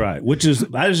exactly right.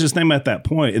 I was just thinking about that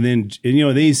point. And then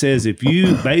he says, if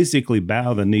you basically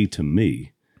bow the knee to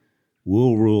me,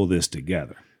 we'll rule this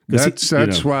together.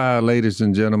 That's why, ladies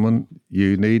and gentlemen,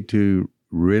 you need to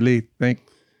really think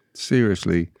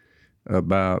seriously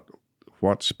about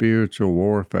what spiritual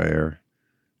warfare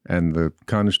and the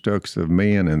constructs of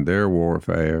men and their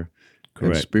warfare.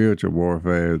 Correct. And spiritual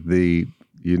warfare, you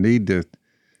need to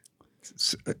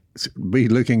be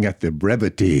looking at the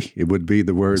brevity, it would be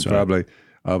the word probably,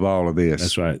 of all of this.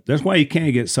 That's right. That's why you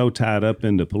can't get so tied up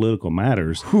into political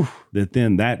matters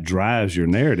that drives your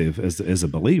narrative as a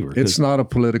believer. It's not a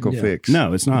political fix.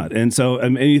 No, it's not. And so,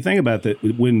 and you think about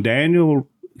that, when Daniel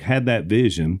had that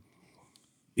vision,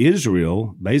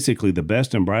 Israel, basically the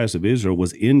best and brightest of Israel,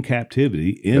 was in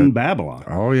captivity in Babylon.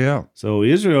 Oh, yeah. So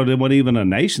Israel wasn't even a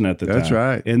nation at the time. That's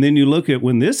right. And then you look at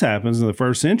when this happens in the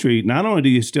first century, not only do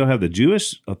you still have the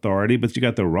Jewish authority, but you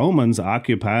got the Romans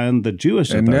occupying the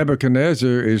Jewish And authority.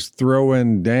 Nebuchadnezzar is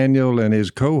throwing Daniel and his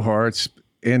cohorts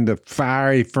into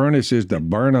fiery furnaces to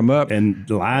burn them up. And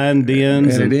lion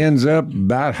dens. And it ends up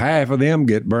about half of them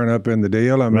get burned up in the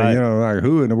deal. I mean, Right. like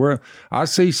who in the world? I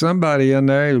see somebody in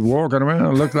there walking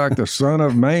around look like the Son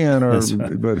of Man,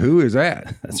 but who is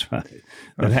that? That's right.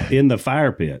 But in the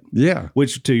fire pit. Yeah.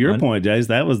 Which, to your point, Jase,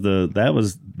 that was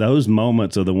those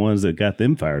moments are the ones that got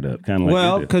them fired up, kind of like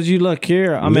Well, you did. because you look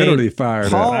here, I Literally mean,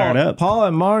 fired up. Paul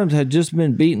and Barnabas had just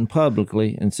been beaten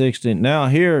publicly in 16. Now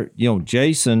here,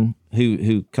 Jason,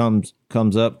 who comes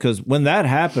up, because when that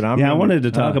happened, I wanted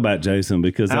to talk about Jason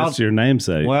because that's your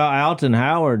namesake. Well, Alton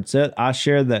Howard said, I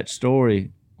shared that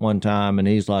story one time, and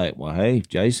he's like, well, hey,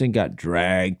 Jason got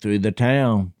dragged through the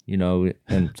town,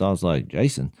 and so I was like,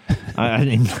 Jason, I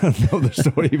didn't know the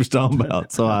story he was talking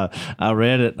about. So I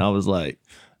read it, and I was like,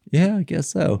 yeah, I guess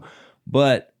so.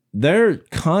 But they're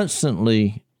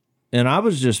constantly, and I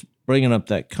was just bringing up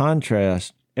that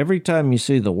contrast. Every time you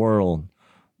see the world,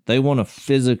 they want to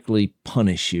physically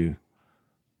punish you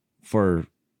for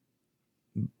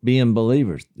being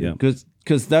believers. Yeah.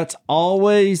 Because that's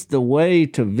always the way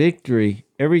to victory.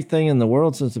 Everything in the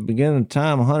world since the beginning of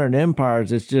time, 100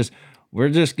 empires, it's just, we're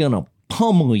just going to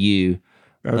pummel you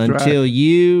until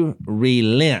you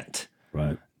relent.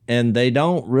 Right. And they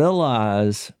don't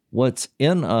realize what's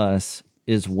in us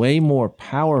is way more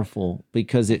powerful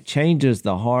because it changes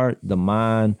the heart, the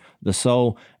mind, the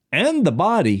soul, and the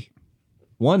body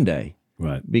one day.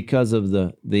 Right. Because of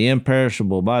the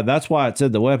imperishable body. That's why it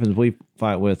said the weapons we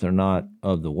fight with are not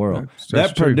of the world. That's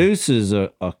that true. produces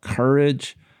a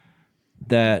courage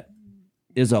that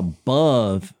is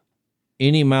above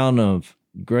any amount of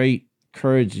great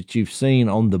courage that you've seen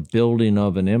on the building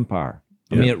of an empire.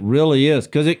 I mean, it really is,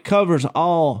 because it covers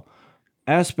all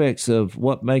aspects of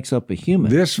what makes up a human.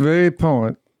 This very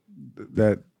point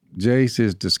that Jase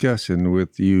is discussing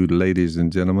with you, ladies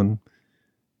and gentlemen,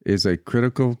 is a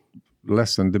critical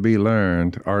lesson to be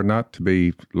learned or not to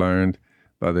be learned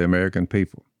by the American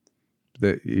people.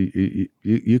 That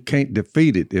you can't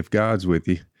defeat it if God's with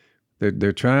you.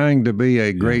 They're trying to be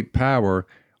a great power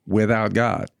without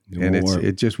God, and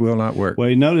it just will not work. Well,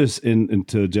 you notice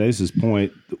to Jase's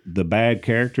point, the bad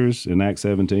characters in Acts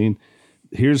 17,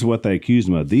 here's what they accused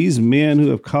them of. These men who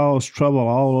have caused trouble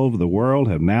all over the world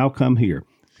have now come here.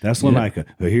 Thessalonica,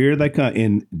 here they come.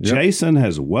 And Jason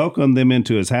has welcomed them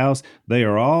into his house. They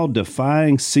are all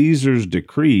defying Caesar's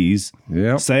decrees,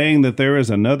 saying that there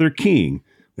is another king,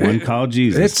 one called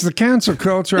Jesus. It's the cancel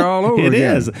culture all over It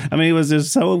again. is. I mean, it was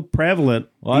just so prevalent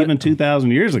even 2,000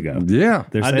 years ago. Yeah.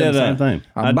 They're saying the same thing.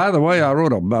 By the way,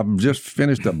 I've just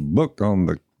finished a book on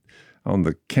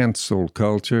the cancel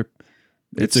culture.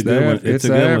 It's a good one. It's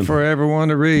there for everyone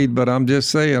to read, but I'm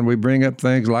just saying we bring up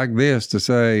things like this to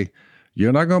say,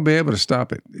 you're not going to be able to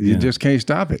stop it. You just can't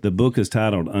stop it. The book is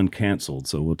titled Uncanceled,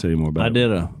 so we'll tell you more about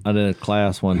it. I did a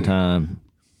class one time.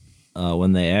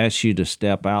 When they asked you to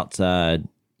step outside,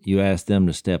 you asked them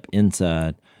to step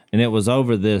inside, and it was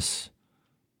over this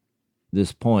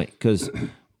point because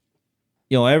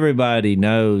everybody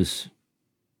knows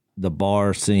the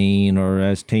bar scene, or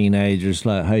as teenagers,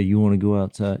 like, hey, you want to go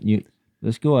outside?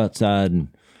 Let's go outside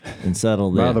and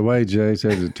settle there. By the way, Jase,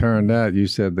 as it turned out, you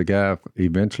said the guy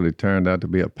eventually turned out to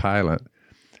be a pilot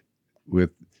with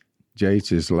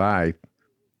Jase's life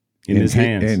in his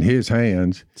hands. In his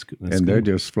hands. That's and they're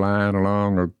cool. just flying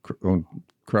along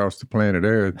across the planet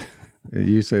Earth. And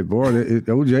you say, boy,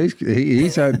 Jase,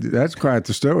 he's had, that's quite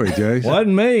the story, Jase.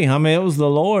 Wasn't me. I mean, it was the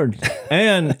Lord.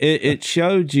 And it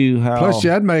showed you how. Plus,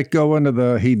 I'd make go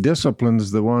into he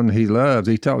disciplines the one he loves.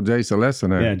 He taught Jase a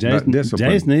lesson there. Yeah,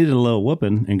 Jase needed a little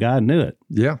whooping, and God knew it.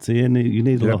 Yeah. See, you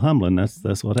need a little humbling.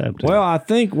 That's what happened. Well, I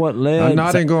think what led. I'm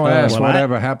not even going to ask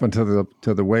whatever happened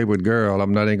to the wayward girl.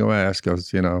 I'm not even going to ask because,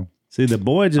 See, the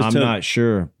boy just I'm not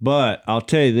sure. But I'll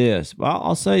tell you this.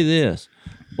 I'll say this.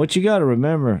 What you got to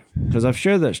remember, because I've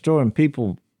shared that story and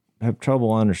people have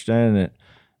trouble understanding it,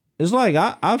 it's like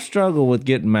I've struggled with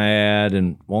getting mad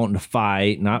and wanting to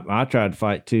fight. And I tried to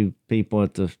fight two people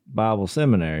at the Bible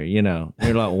seminary, You're like,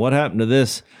 well, what happened to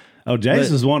this? Oh, Jase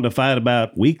was wanting to fight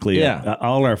about weekly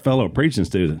all our fellow preaching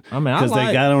students. I mean, because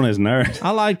they got on his nerves.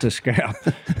 I like to scrap.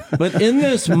 But in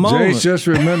this moment. Jase, just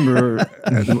remember,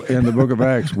 in the book of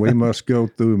Acts, we must go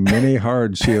through many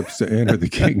hardships to enter the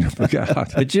kingdom of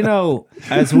God. But,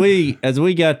 as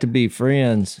we got to be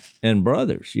friends and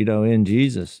brothers, in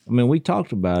Jesus, I mean, we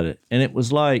talked about it. And it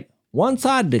was like, once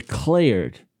I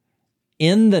declared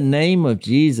in the name of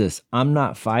Jesus, I'm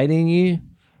not fighting you.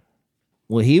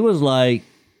 Well, he was like,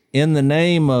 in the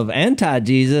name of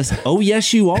anti-Jesus, oh,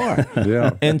 yes, you are.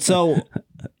 Yeah. And so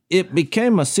it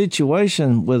became a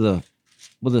situation with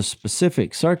a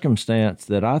specific circumstance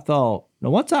that I thought, now,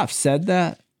 once I've said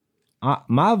that,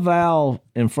 my vow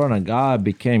in front of God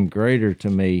became greater to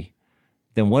me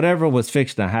than whatever was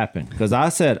fixed to happen. Because I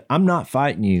said, I'm not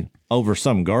fighting you over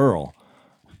some girl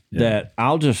that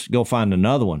I'll just go find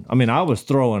another one. I mean, I was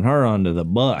throwing her under the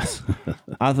bus.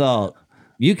 I thought,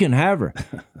 you can have her.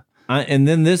 And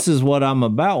then this is what I'm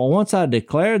about. Well, once I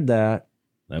declared that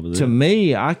to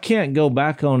me, I can't go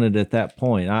back on it at that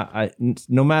point. I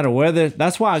no matter whether,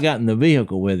 that's why I got in the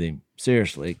vehicle with him,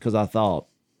 seriously, because I thought,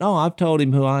 no, I've told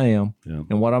him who I am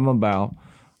and what I'm about.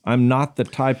 I'm not the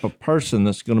type of person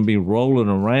that's going to be rolling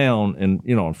around and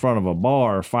in front of a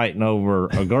bar fighting over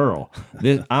a girl.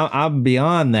 I'm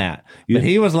beyond that. But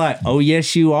he was like, "Oh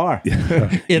yes, you are.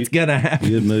 It's gonna happen."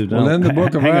 You had moved on. Well, in the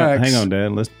book of Acts, hang on,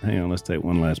 Dad. Let's take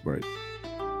one last break.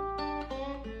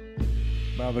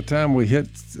 by the time we hit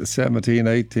 17,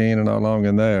 18, and along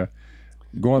in there,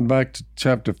 going back to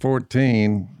chapter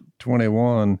 14,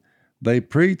 21, they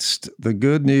preached the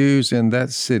good news in that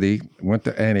city, went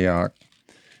to Antioch,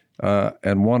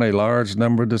 and won a large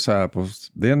number of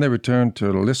disciples. Then they returned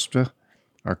to Lystra,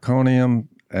 Iconium,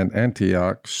 and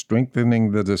Antioch,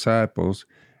 strengthening the disciples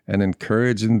and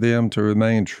encouraging them to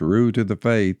remain true to the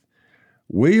faith.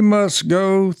 We must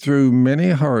go through many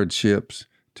hardships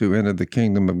to enter the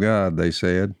kingdom of God, they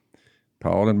said.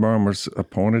 Paul and Barnabas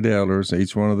appointed elders,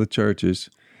 each one of the churches,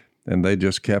 and they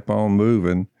just kept on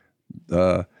moving.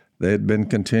 They had been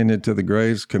committed to the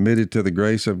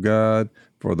grace of God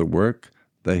for the work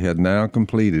they had now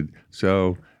completed.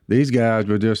 So these guys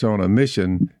were just on a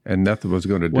mission, and nothing was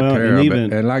going to deter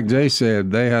them. And like Jay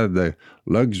said, they had the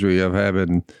luxury of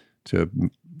having to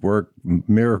work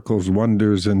miracles,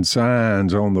 wonders, and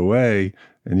signs on the way.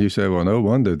 And you say, well, no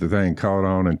wonder the thing caught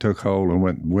on and took hold and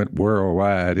went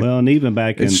worldwide. Well, and even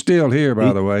back it's still here,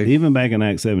 by the way. Even back in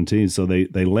Acts 17, so they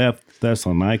left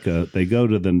Thessalonica. They go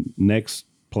to the next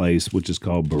place, which is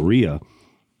called Berea.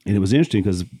 And it was interesting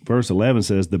because verse 11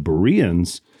 says, the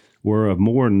Bereans were of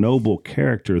more noble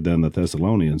character than the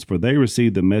Thessalonians, for they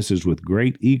received the message with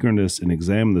great eagerness and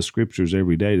examined the scriptures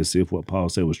every day to see if what Paul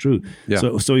said was true. Yeah.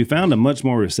 So he found a much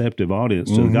more receptive audience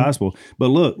to the gospel. But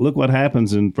look what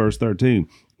happens in verse 13.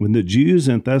 When the Jews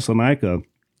in Thessalonica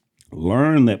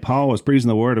learned that Paul was preaching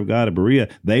the word of God at Berea,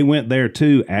 they went there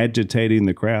too, agitating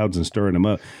the crowds and stirring them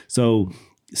up. So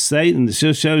Satan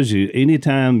just shows you,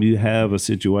 anytime you have a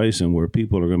situation where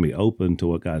people are going to be open to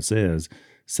what God says,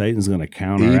 Satan's going to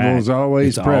counteract. Evil's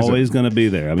always present. It's always going to be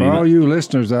there. For all you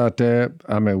listeners out there,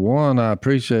 one, I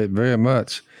appreciate very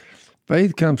much.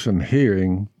 Faith comes from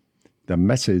hearing the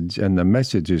message, and the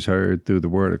message is heard through the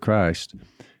word of Christ.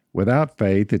 Without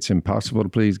faith, it's impossible to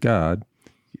please God,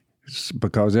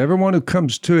 because everyone who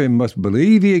comes to him must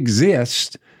believe he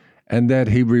exists and that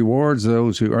he rewards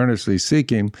those who earnestly seek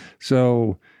him.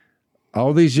 So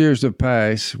all these years have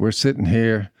passed. We're sitting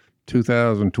here,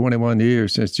 2021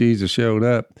 years since Jesus showed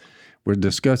up. We're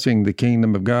discussing the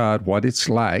kingdom of God, what it's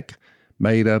like,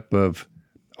 made up of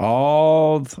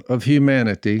all of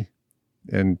humanity.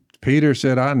 And Peter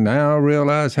said, I now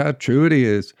realize how true it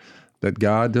is that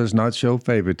God does not show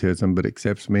favoritism, but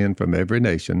accepts men from every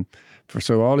nation.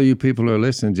 So all of you people who are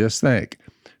listening, just think,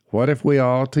 what if we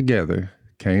all together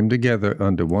came together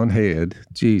under one head,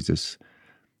 Jesus,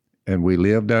 and we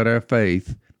lived out our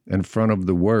faith in front of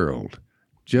the world?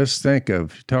 Just think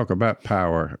of, talk about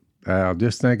power, Al,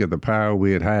 just think of the power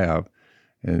we'd have,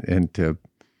 and to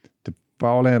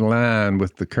fall in line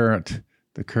with the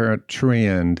current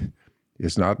trend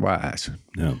is not wise.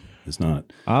 No, it's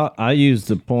not. I use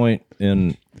the point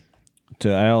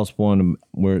to Al's point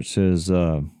where it says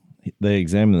they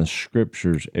examine the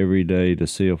scriptures every day to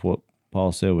see if what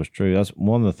Paul said was true. That's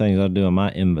one of the things I do in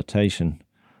my invitation.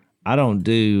 I don't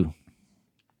do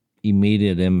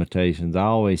immediate invitations. I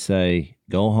always say,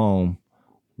 go home,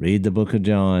 read the book of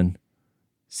John,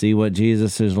 see what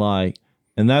Jesus is like.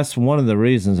 And that's one of the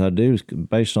reasons I do, is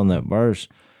based on that verse,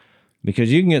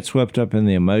 because you can get swept up in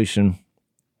the emotion,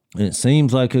 and it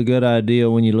seems like a good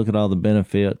idea when you look at all the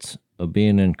benefits of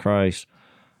being in Christ.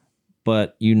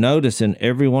 But you notice in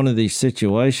every one of these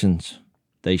situations,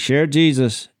 they share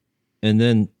Jesus, and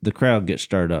then the crowd gets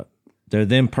stirred up. They're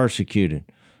then persecuted.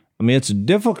 I mean, it's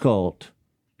difficult.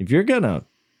 If you're going to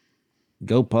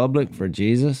go public for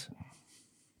Jesus,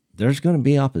 there's going to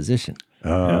be opposition.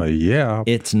 Yeah.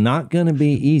 It's not going to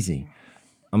be easy.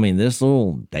 I mean, this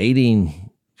little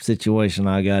dating situation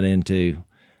I got into,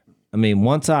 I mean,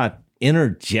 once I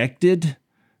interjected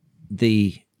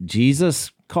the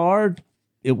Jesus card,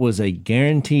 it was a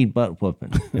guaranteed butt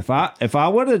whooping. if I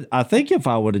would have, I think if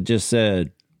I would have just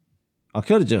said, I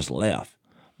could have just left,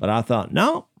 but I thought,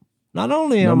 no, not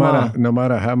only no am no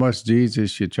matter how much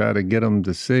Jesus you try to get them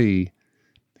to see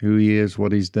who he is,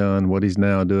 what he's done, what he's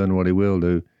now doing, what he will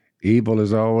do, evil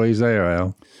is always there,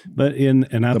 Al. But I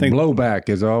think blowback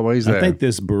is always there. I think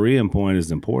this Berean point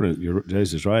is important.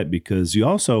 Jase is right, because you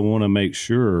also want to make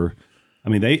sure. I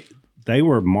mean, they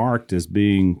were marked as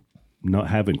being not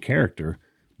having character,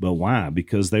 but why?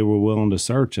 Because they were willing to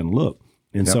search and look.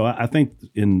 And so I think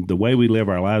in the way we live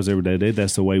our lives every day,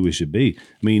 that's the way we should be.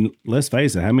 I mean, let's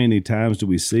face it. How many times do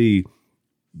we see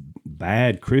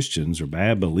bad Christians or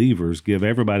bad believers give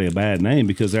everybody a bad name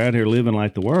because they're out here living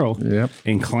like the world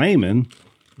and claiming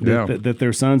that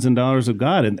they're sons and daughters of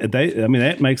God? And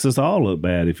that makes us all look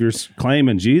bad. If you're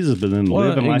claiming Jesus but then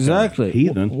living like a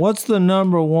heathen. What's the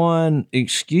number one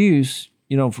excuse,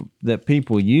 that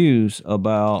people use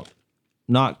about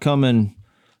not coming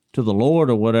to the Lord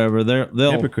or whatever?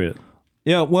 They'll hypocrite.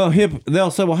 Yeah, well,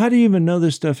 they'll say, well, how do you even know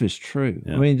this stuff is true?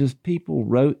 Yeah. I mean, just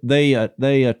people they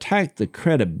attack the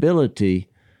credibility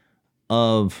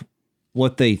of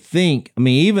what they think. I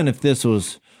mean, even if this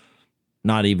was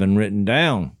not even written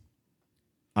down,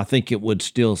 I think it would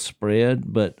still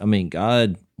spread. But, I mean,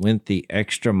 God went the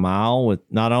extra mile with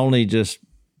not only just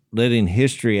letting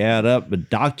history add up, but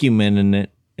documenting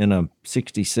it in a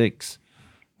 66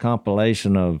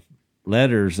 compilation of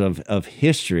letters of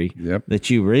history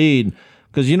that you read.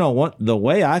 Because you know what, the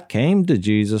way I came to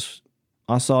Jesus,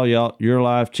 I saw your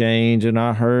life change, and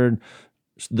I heard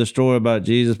the story about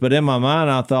Jesus. But in my mind,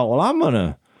 I thought, well, I'm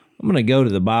gonna go to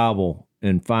the Bible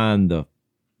and find the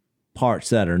parts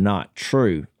that are not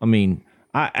true. I mean,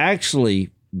 I actually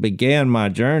began my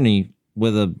journey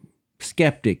with a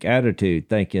skeptic attitude,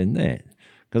 thinking that,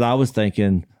 because I was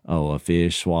thinking, oh, a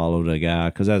fish swallowed a guy.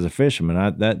 Because as a fisherman,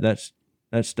 that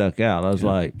stuck out. I was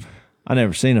like, I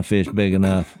never seen a fish big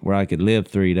enough where I could live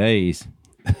 3 days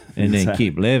and then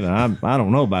keep living. I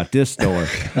don't know about this story.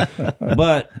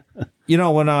 But,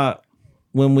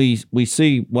 when we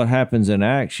see what happens in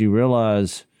Acts, you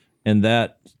realize in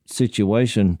that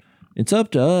situation, it's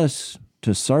up to us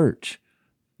to search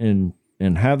and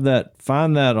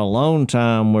find that alone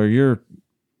time where you're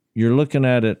looking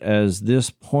at it as this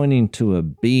pointing to a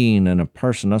being and a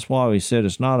person. That's why we said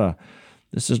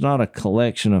this is not a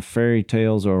collection of fairy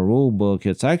tales or a rule book.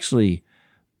 It's actually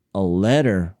a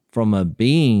letter from a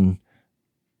being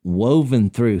woven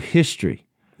through history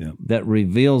that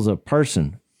reveals a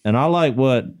person. And I like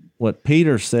what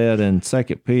Peter said in 2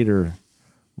 Peter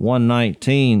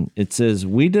 1:19. It says,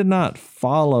 we did not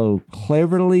follow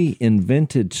cleverly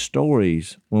invented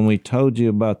stories when we told you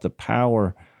about the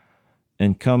power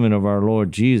and coming of our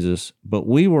Lord Jesus, but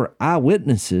we were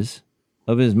eyewitnesses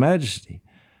of his majesty.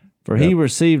 For he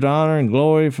received honor and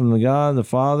glory from the God the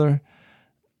Father.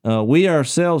 We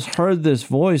ourselves heard this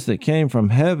voice that came from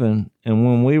heaven, and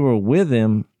when we were with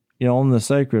him, on the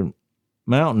sacred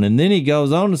mountain. And then he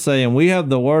goes on to say, and we have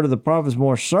the word of the prophets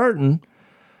more certain,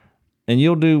 and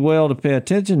you'll do well to pay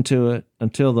attention to it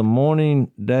until the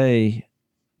morning day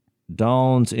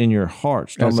dawns in your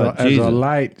hearts. As a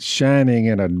light shining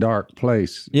in a dark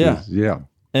place. Yeah.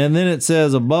 And then it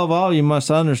says, above all, you must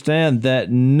understand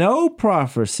that no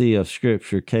prophecy of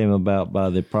Scripture came about by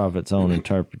the prophet's own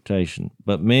interpretation.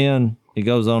 But men, it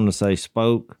goes on to say,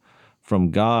 spoke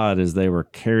from God as they were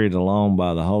carried along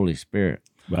by the Holy Spirit.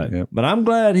 Right. Yep. But I'm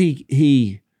glad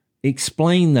he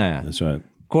explained that. That's right.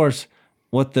 Of course,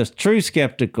 what the true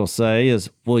skeptic will say is,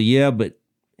 well, yeah, but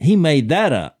he made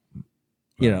that up.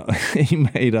 He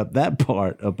made up that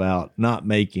part about not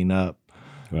making up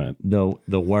the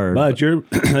word. But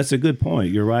that's a good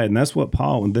point. You're right. And that's what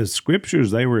the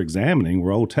scriptures they were examining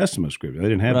were Old Testament scriptures. They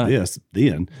didn't have this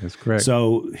then. That's correct.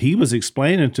 So he was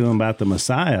explaining to them about the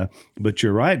Messiah. But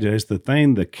you're right, Jase.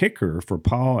 The kicker for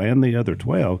Paul and the other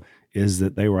 12 is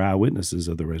that they were eyewitnesses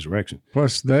of the resurrection.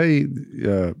 Plus, they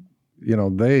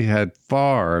had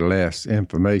far less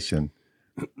information.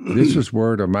 This was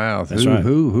word of mouth. That's right.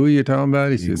 Who are you talking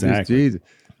about? He said, exactly. Jesus.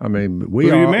 I mean, we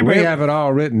have it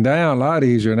all written down a lot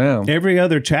easier now. Every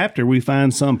other chapter, we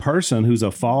find some person who's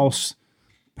a false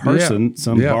person,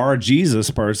 Bar Jesus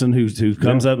person who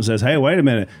comes up and says, "Hey, wait a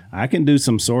minute, I can do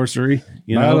some sorcery,"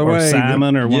 or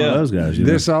Simon or one of those guys.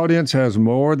 This audience has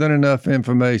more than enough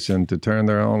information to turn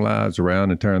their own lives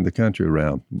around and turn the country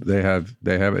around. They have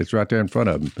it's right there in front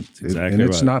of them, exactly, and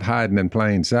it's not hiding in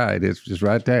plain sight. It's just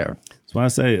right there. That's why I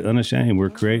say, unashamed, we're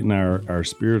creating our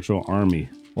spiritual army.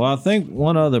 Well, I think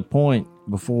one other point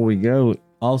before we go,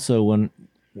 also when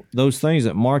those things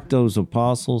that marked those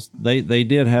apostles, they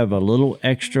did have a little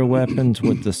extra weapons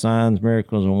with the signs,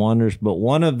 miracles, and wonders. But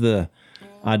one of the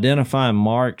identifying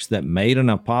marks that made an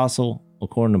apostle,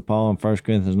 according to Paul in 1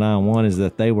 Corinthians 9:1, is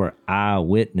that they were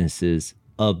eyewitnesses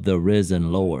of the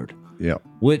risen Lord. Yeah.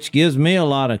 Which gives me a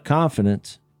lot of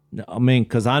confidence. I mean,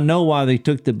 because I know why they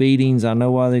took the beatings. I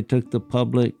know why they took the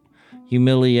public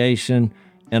humiliation.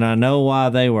 And I know why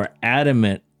they were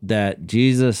adamant that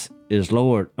Jesus is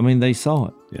Lord. I mean, they saw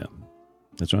it. Yeah,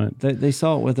 that's right. They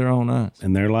saw it with their own eyes.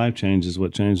 And their life change is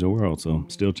what changed the world, so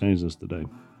still changes us today.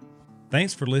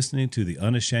 Thanks for listening to the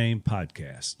Unashamed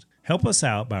podcast. Help us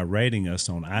out by rating us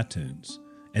on iTunes.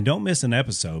 And don't miss an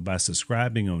episode by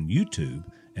subscribing on YouTube,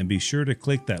 and be sure to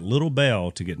click that little bell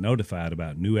to get notified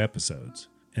about new episodes.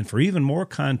 And for even more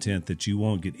content that you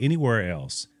won't get anywhere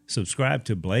else, subscribe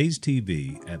to Blaze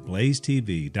TV at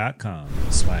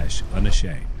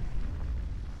blazetv.com/unashamed.